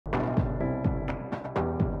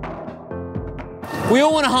We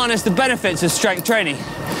all want to harness the benefits of strength training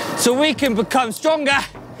so we can become stronger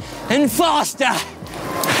and faster.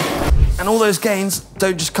 And all those gains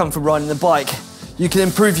don't just come from riding the bike. You can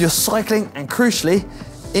improve your cycling and, crucially,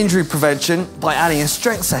 injury prevention by adding a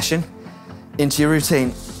strength session into your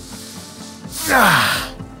routine.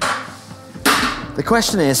 The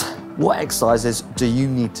question is, what exercises do you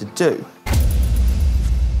need to do?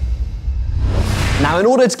 Now, in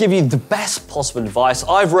order to give you the best possible advice,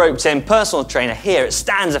 I've roped in personal trainer here at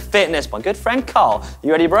Stanza Fitness, my good friend Carl.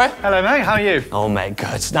 You ready, bro? Hello, mate. How are you? Oh, mate,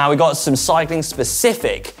 good. Now, we've got some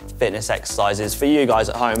cycling-specific fitness exercises for you guys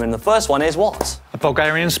at home, and the first one is what? A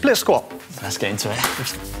Bulgarian split squat. Let's get into it.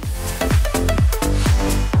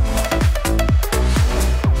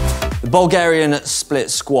 The Bulgarian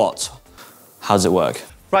split squat. How does it work?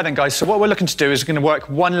 Right then, guys, so what we're looking to do is we're going to work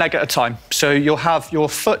one leg at a time. So you'll have your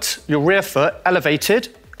rear foot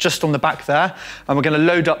elevated just on the back there, and we're going to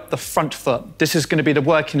load up the front foot. This is going to be the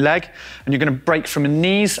working leg, and you're going to break from the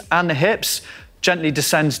knees and the hips, gently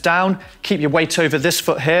descend down, keep your weight over this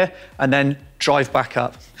foot here, and then drive back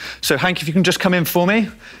up. So Hank, if you can just come in for me.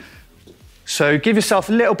 So give yourself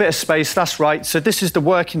a little bit of space, that's right. So this is the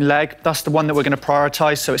working leg, that's the one that we're going to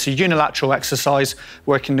prioritise. So it's a unilateral exercise,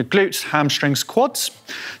 working the glutes, hamstrings, quads.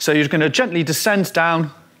 So you're going to gently descend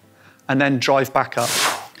down and then drive back up.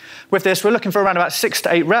 With this, we're looking for around about 6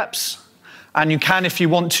 to 8 reps. And you can, if you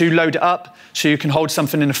want to, load it up. So you can hold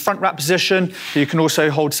something in a front wrap position. You can also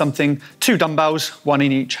hold something, 2 dumbbells, 1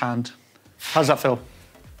 in each hand. How's that feel?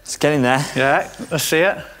 It's getting there. Yeah, let's see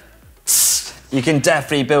it. You can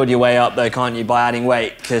definitely build your way up though, can't you, by adding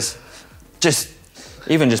weight? Because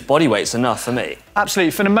even just body weight's enough for me.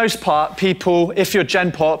 Absolutely. For the most part, people, if you're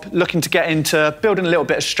Gen Pop, looking to get into building a little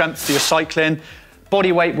bit of strength for your cycling,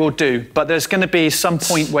 body weight will do, but there's going to be some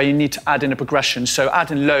point where you need to add in a progression, so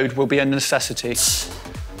adding load will be a necessity.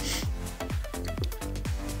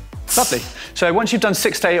 Lovely. So once you've done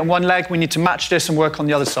 6 to 8 on one leg, we need to match this and work on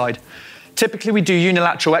the other side. Typically, we do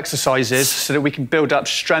unilateral exercises so that we can build up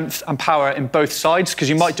strength and power in both sides, because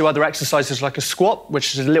you might do other exercises like a squat,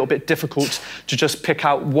 which is a little bit difficult to just pick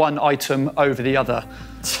out one item over the other.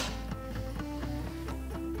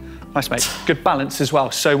 Nice, mate. Good balance as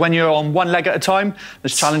well. So when you're on one leg at a time,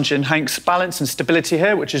 there's challenge in Hank's balance and stability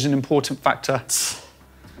here, which is an important factor.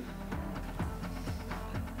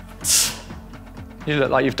 You look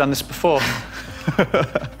like you've done this before.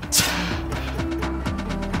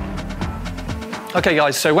 Okay,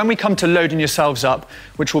 guys, so when we come to loading yourselves up,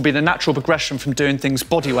 which will be the natural progression from doing things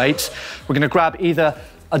body weight, we're going to grab either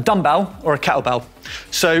a dumbbell or a kettlebell.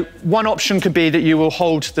 So one option could be that you will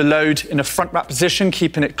hold the load in a front wrap position,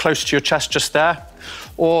 keeping it close to your chest just there,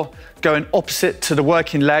 or going opposite to the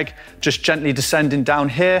working leg, just gently descending down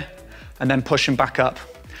here and then pushing back up.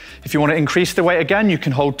 If you want to increase the weight again, you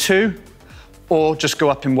can hold 2 or just go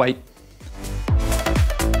up in weight.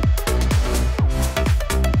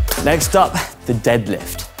 Next up, the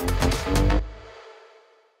deadlift.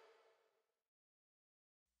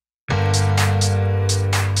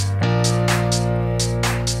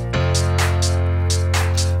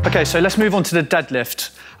 Okay, so let's move on to the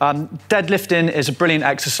deadlift. Deadlifting is a brilliant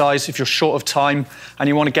exercise if you're short of time and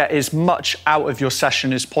you want to get as much out of your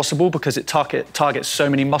session as possible, because it targets so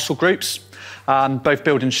many muscle groups, both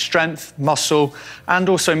building strength, muscle, and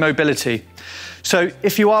also mobility. So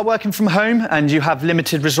if you are working from home and you have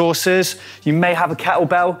limited resources, you may have a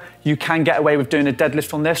kettlebell, you can get away with doing a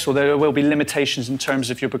deadlift on this, although there will be limitations in terms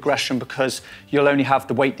of your progression because you'll only have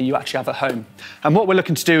the weight that you actually have at home. And what we're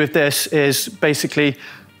looking to do with this is basically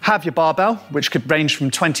have your barbell, which could range from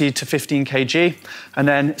 20 to 15 kg, and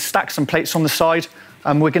then stack some plates on the side.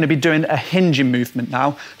 And we're going to be doing a hinging movement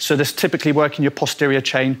now. So this typically working your posterior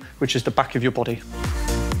chain, which is the back of your body.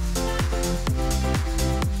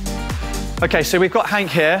 Okay, so we've got Hank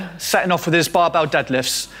here, setting off with his barbell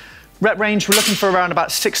deadlifts. Rep range, we're looking for around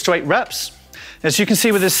about 6 to 8 reps. As you can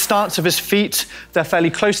see with his stance of his feet, they're fairly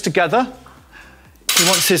close together. He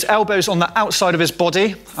wants his elbows on the outside of his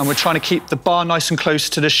body, and we're trying to keep the bar nice and close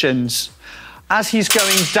to the shins. As he's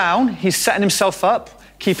going down, he's setting himself up,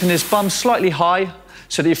 keeping his bum slightly high,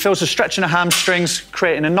 so that he feels a stretch in the hamstrings,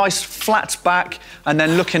 creating a nice flat back, and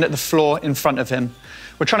then looking at the floor in front of him.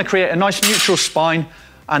 We're trying to create a nice neutral spine,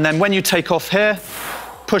 and then when you take off here,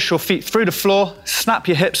 push your feet through the floor, snap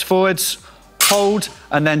your hips forwards, hold,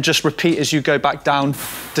 and then just repeat as you go back down,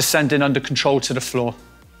 descending under control to the floor.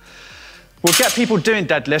 We'll get people doing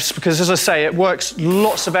deadlifts because, as I say, it works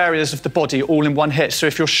lots of areas of the body all in one hit. So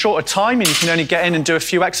if you're short of time and you can only get in and do a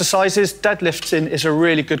few exercises, deadlifting is a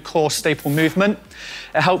really good core staple movement.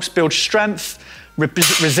 It helps build strength,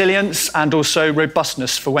 resilience and also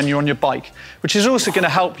robustness for when you're on your bike, which is also going to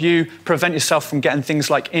help you prevent yourself from getting things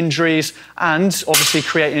like injuries and obviously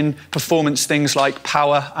creating performance things like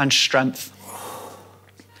power and strength.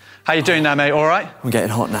 How you doing there, mate? All right? I'm getting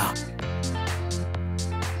hot now.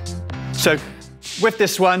 So with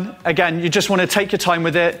this one, again, you just want to take your time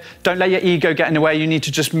with it. Don't let your ego get in the way. You need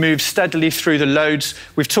to just move steadily through the loads.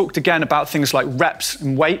 We've talked again about things like reps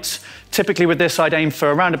and weights. Typically with this, I'd aim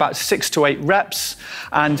for around about 6 to 8 reps.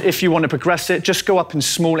 And if you want to progress it, just go up in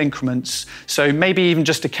small increments. So maybe even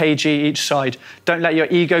just a kg each side. Don't let your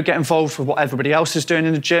ego get involved with what everybody else is doing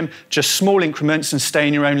in the gym. Just small increments and stay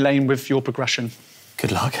in your own lane with your progression.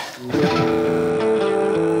 Good luck.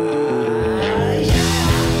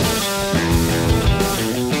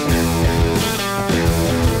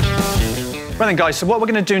 Right then, guys, so what we're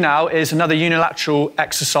going to do now is another unilateral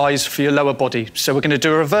exercise for your lower body. So we're going to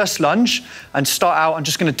do a reverse lunge and start out, I'm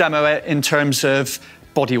just going to demo it in terms of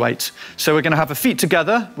body weight. So we're going to have our feet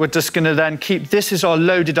together. We're just going to then keep, this is our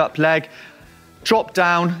loaded up leg, drop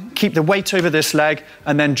down, keep the weight over this leg,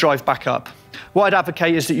 and then drive back up. What I'd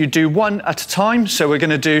advocate is that you do one at a time. So we're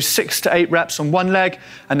going to do 6 to 8 reps on one leg,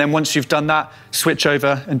 and then once you've done that, switch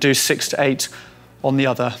over and do 6 to 8 on the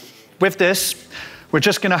other. With this, we're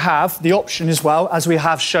just going to have the option as well, as we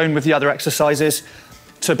have shown with the other exercises,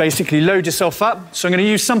 to basically load yourself up. So I'm going to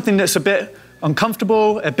use something that's a bit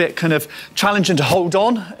uncomfortable, a bit kind of challenging to hold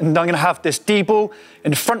on, and I'm going to have this D-ball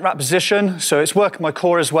in the front wrap position, so it's working my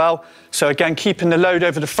core as well. So again, keeping the load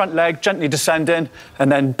over the front leg, gently descending, and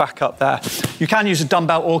then back up there. You can use a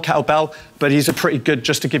dumbbell or kettlebell, but these are pretty good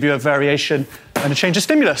just to give you a variation and a change of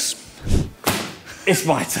stimulus. It's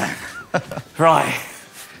my turn. Right,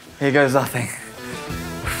 here goes nothing.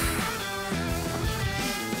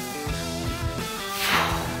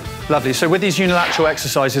 Lovely. So with these unilateral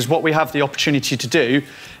exercises, what we have the opportunity to do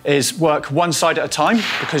is work one side at a time,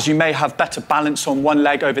 because you may have better balance on one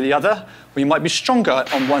leg over the other, or you might be stronger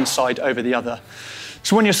on one side over the other.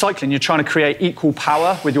 So when you're cycling, you're trying to create equal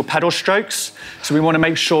power with your pedal strokes. So we want to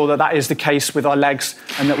make sure that that is the case with our legs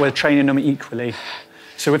and that we're training them equally.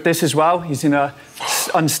 So with this as well, he's in an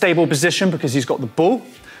unstable position because he's got the ball.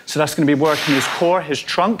 So that's going to be working his core, his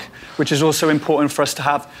trunk, which is also important for us to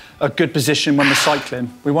have a good position when we're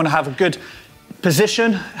cycling. We want to have a good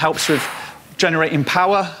position, helps with generating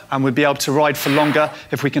power, and we'll be able to ride for longer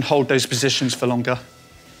if we can hold those positions for longer.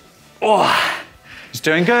 Oh, He's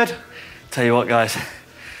doing good. tell you what, guys,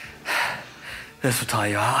 this will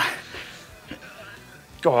tire you out.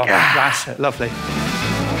 Go on, that's it, lovely.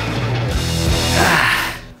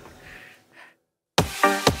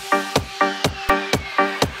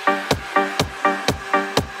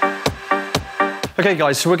 Okay,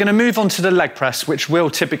 guys, so we're going to move on to the leg press, which will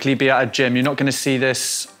typically be at a gym. You're not going to see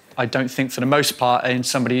this, I don't think, for the most part, in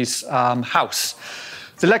somebody's house.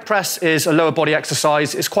 The leg press is a lower body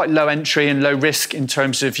exercise. It's quite low entry and low risk in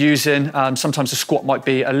terms of using. Sometimes the squat might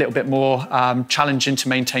be a little bit more challenging to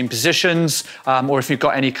maintain positions, or if you've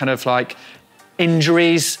got any kind of like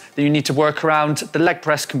injuries that you need to work around, the leg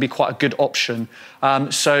press can be quite a good option.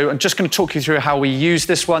 So I'm just going to talk you through how we use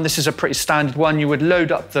this one. This is a pretty standard one. You would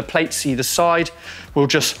load up the plates either side. We'll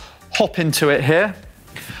just hop into it here.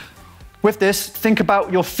 With this, think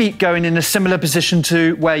about your feet going in a similar position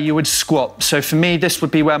to where you would squat. So for me, this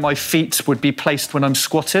would be where my feet would be placed when I'm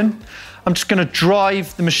squatting. I'm just going to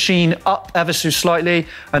drive the machine up ever so slightly,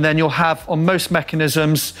 and then you'll have, on most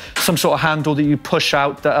mechanisms, some sort of handle that you push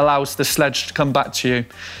out that allows the sledge to come back to you.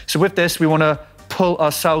 So with this, we want to pull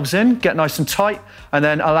ourselves in, get nice and tight, and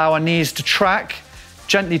then allow our knees to track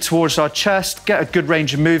gently towards our chest, get a good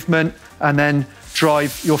range of movement, and then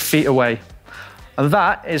drive your feet away. And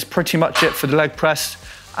that is pretty much it for the leg press.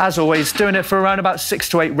 As always, doing it for around about 6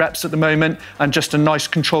 to 8 reps at the moment, and just a nice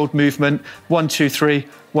controlled movement. 1, 2, 3,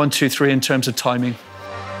 1, 2, 3 in terms of timing.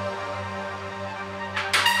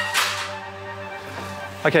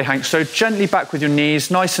 Okay, Hank, so gently back with your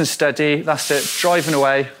knees, nice and steady. That's it, driving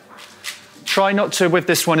away. Try not to, with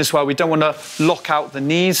this one as well, we don't want to lock out the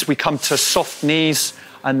knees. We come to soft knees,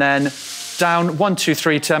 and then down, 1, 2,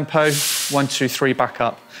 3 tempo, 1, 2, 3 back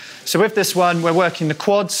up. So with this one, we're working the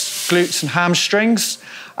quads, glutes and hamstrings.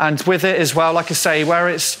 And with it as well, like I say, where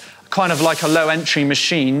it's kind of like a low entry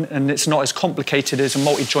machine and it's not as complicated as a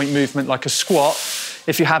multi-joint movement like a squat,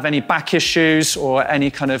 if you have any back issues or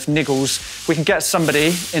any kind of niggles, we can get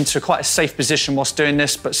somebody into quite a safe position whilst doing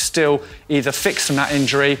this, but still either fixing that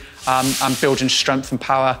injury and building strength and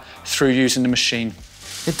power through using the machine.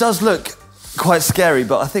 It does look quite scary,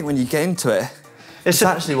 but I think when you get into it, It's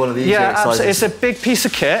actually one of the easier exercises. It's a big piece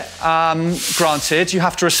of kit. Granted, you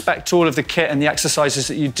have to respect all of the kit and the exercises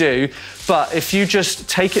that you do. But if you just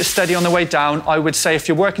take it steady on the way down, I would say if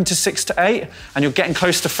you're working to 6 to 8 and you're getting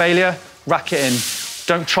close to failure, rack it in.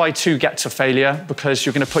 Don't try to get to failure because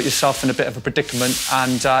you're going to put yourself in a bit of a predicament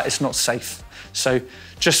and it's not safe. So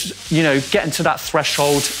just, you know, getting to that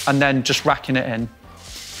threshold and then just racking it in.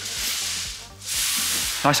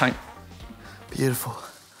 Nice, Hank. Beautiful.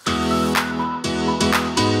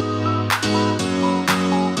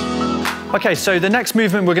 Okay, so the next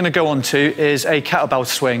movement we're going to go on to is a kettlebell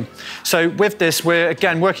swing. So with this, we're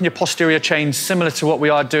again working your posterior chain similar to what we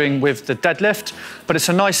are doing with the deadlift, but it's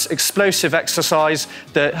a nice explosive exercise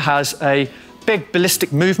that has a big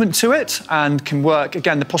ballistic movement to it and can work,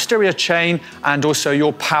 again, the posterior chain and also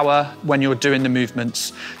your power when you're doing the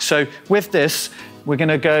movements. So with this, we're going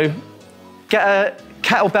to go get a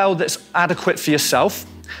kettlebell that's adequate for yourself,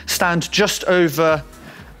 stand just over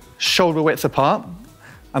shoulder width apart,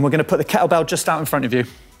 and we're going to put the kettlebell just out in front of you.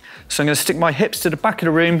 So I'm going to stick my hips to the back of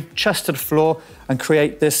the room, chest to the floor, and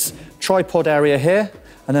create this tripod area here.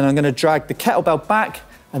 And then I'm going to drag the kettlebell back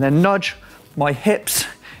and then nudge my hips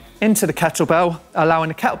into the kettlebell, allowing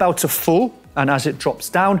the kettlebell to fall. And as it drops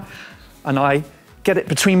down and I get it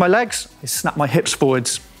between my legs, I snap my hips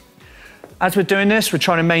forwards. As we're doing this, we're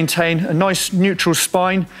trying to maintain a nice neutral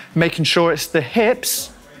spine, making sure it's the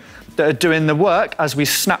hips that are doing the work as we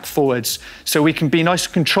snap forwards. So we can be nice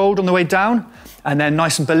and controlled on the way down and then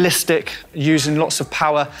nice and ballistic, using lots of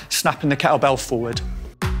power, snapping the kettlebell forward.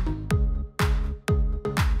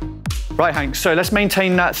 Right, Hank, so let's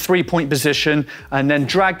maintain that 3-point position and then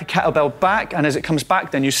drag the kettlebell back, and as it comes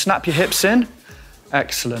back, then you snap your hips in.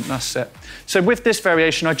 Excellent, that's it. So with this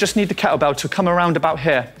variation, I just need the kettlebell to come around about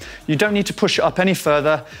here. You don't need to push it up any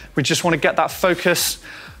further. We just want to get that focus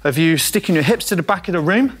of you sticking your hips to the back of the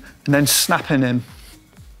room and then snapping in.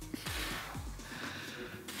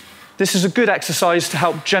 This is a good exercise to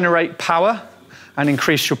help generate power and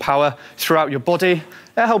increase your power throughout your body.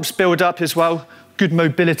 It helps build up as well good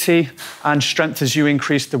mobility and strength as you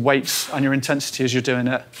increase the weights and your intensity as you're doing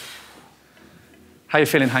it. How are you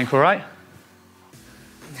feeling, Hank, all right?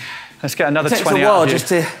 Let's get another 20 out of you. It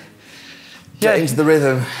takes a while just to get into the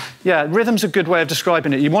rhythm. Yeah, rhythm's a good way of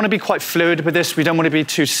describing it. You want to be quite fluid with this. We don't want to be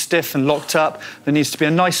too stiff and locked up. There needs to be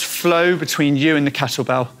a nice flow between you and the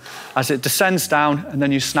kettlebell as it descends down, and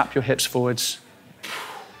then you snap your hips forwards.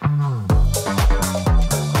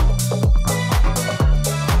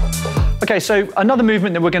 Okay, so another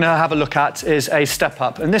movement that we're going to have a look at is a step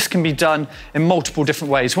up, and this can be done in multiple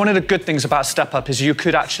different ways. One of the good things about step up is you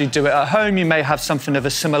could actually do it at home. You may have something of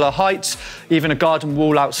a similar height, even a garden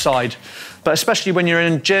wall outside. But especially when you're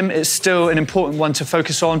in a gym, it's still an important one to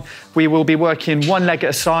focus on. We will be working one leg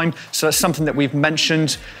at a time, so that's something that we've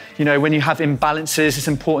mentioned. You know, when you have imbalances, it's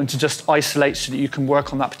important to just isolate so that you can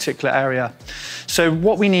work on that particular area. So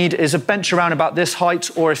what we need is a bench around about this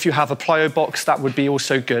height, or if you have a plyo box, that would be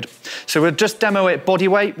also good. So we'll just demo it body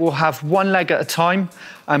weight. We'll have one leg at a time,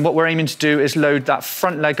 and what we're aiming to do is load that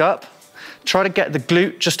front leg up. Try to get the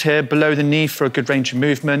glute just here below the knee for a good range of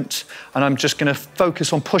movement. And I'm just going to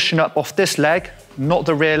focus on pushing up off this leg, not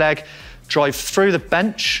the rear leg. Drive through the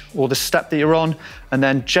bench or the step that you're on, and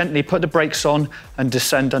then gently put the brakes on and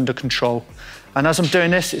descend under control. And as I'm doing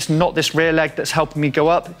this, it's not this rear leg that's helping me go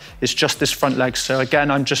up, it's just this front leg. So again,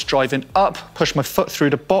 I'm just driving up, push my foot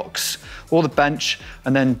through the box or the bench,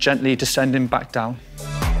 and then gently descending back down.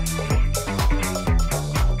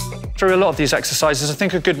 Through a lot of these exercises, I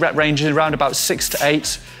think a good rep range is around about 6 to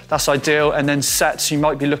 8. That's ideal. And then sets, you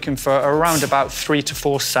might be looking for around about 3 to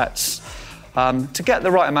 4 sets to get the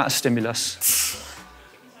right amount of stimulus.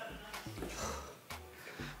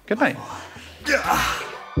 Good, mate.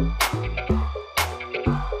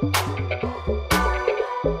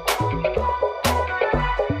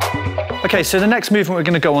 Okay, so the next movement we're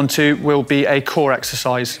going to go on to will be a core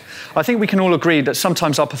exercise. I think we can all agree that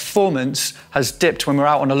sometimes our performance has dipped when we're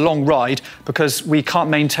out on a long ride because we can't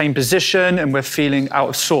maintain position and we're feeling out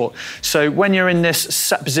of sort. So when you're in this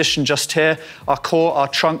set position just here, our core, our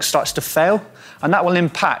trunk starts to fail, and that will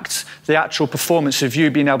impact the actual performance of you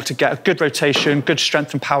being able to get a good rotation, good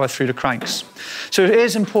strength and power through the cranks. So it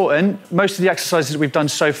is important, most of the exercises we've done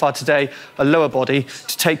so far today are lower body,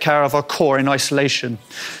 to take care of our core in isolation.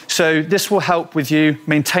 So this will help with you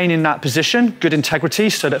maintaining that position, good integrity,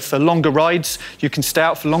 so that for longer rides, you can stay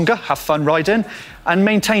out for longer, have fun riding, and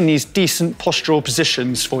maintain these decent postural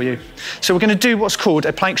positions for you. So we're going to do what's called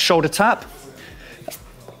a plank shoulder tap.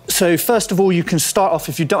 So first of all, you can start off,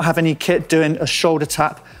 if you don't have any kit, doing a shoulder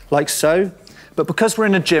tap like so. but because we're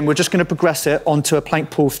in a gym, we're just going to progress it onto a plank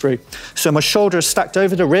pull through. So my shoulder is stacked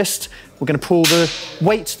over the wrist. We're going to pull the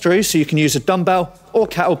weight through, so you can use a dumbbell or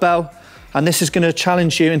kettlebell. And this is going to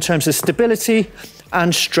challenge you in terms of stability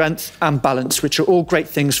and strength and balance, which are all great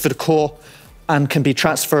things for the core and can be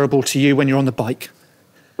transferable to you when you're on the bike.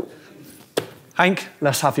 Hank,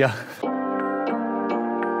 let's have you.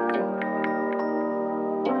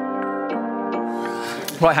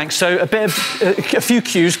 Right, Hank, so a few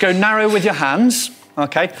cues. Go narrow with your hands,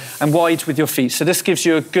 okay, and wide with your feet. So this gives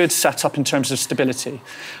you a good setup in terms of stability.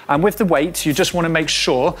 And with the weight, you just want to make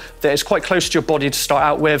sure that it's quite close to your body to start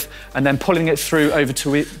out with, and then pulling it through over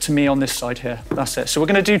to me on this side here. That's it. So we're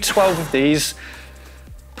going to do 12 of these,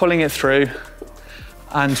 pulling it through,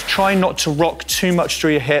 and try not to rock too much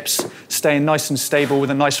through your hips, staying nice and stable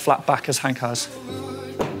with a nice flat back as Hank has.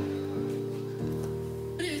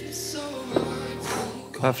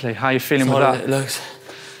 Lovely. How are you feeling with that? It looks.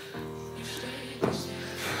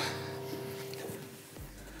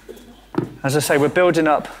 As I say, we're building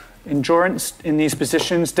up endurance in these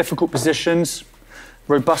positions, difficult positions,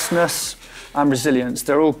 robustness and resilience.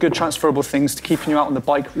 They're all good transferable things to keeping you out on the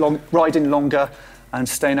bike, riding longer and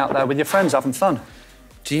staying out there with your friends, having fun.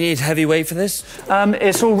 Do you need heavy weight for this?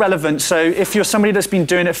 It's all relevant. So if you're somebody that's been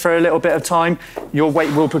doing it for a little bit of time, your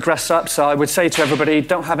weight will progress up. So I would say to everybody,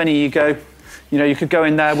 don't have any ego. You know, you could go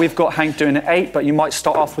in there, we've got Hank doing an 8, but you might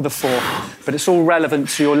start off with a 4. But it's all relevant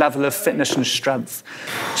to your level of fitness and strength.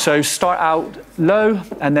 So start out low,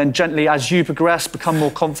 and then gently, as you progress, become more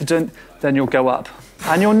confident, then you'll go up.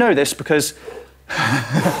 And you'll know this because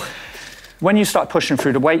when you start pushing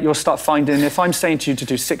through the weight, you'll start finding, if I'm saying to you to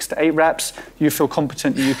do 6 to 8 reps, you feel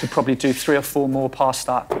competent that you could probably do 3 or 4 more past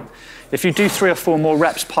that. If you do 3 or 4 more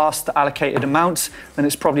reps past the allocated amount, then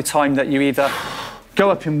it's probably time that you either go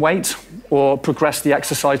up in weight or progress the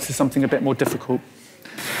exercise to something a bit more difficult.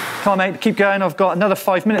 Come on, mate, keep going. I've got another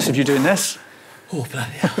 5 minutes of you doing this. Oh,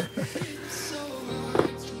 bloody hell.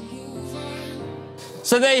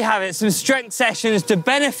 So there you have it, some strength sessions to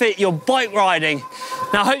benefit your bike riding.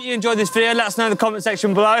 Now, I hope you enjoyed this video. Let us know in the comment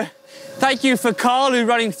section below. Thank you for Carl, who's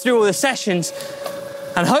running through all the sessions.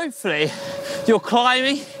 And hopefully, your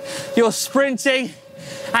climbing, your sprinting,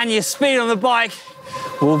 and your speed on the bike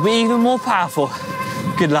will be even more powerful.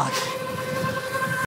 Good luck.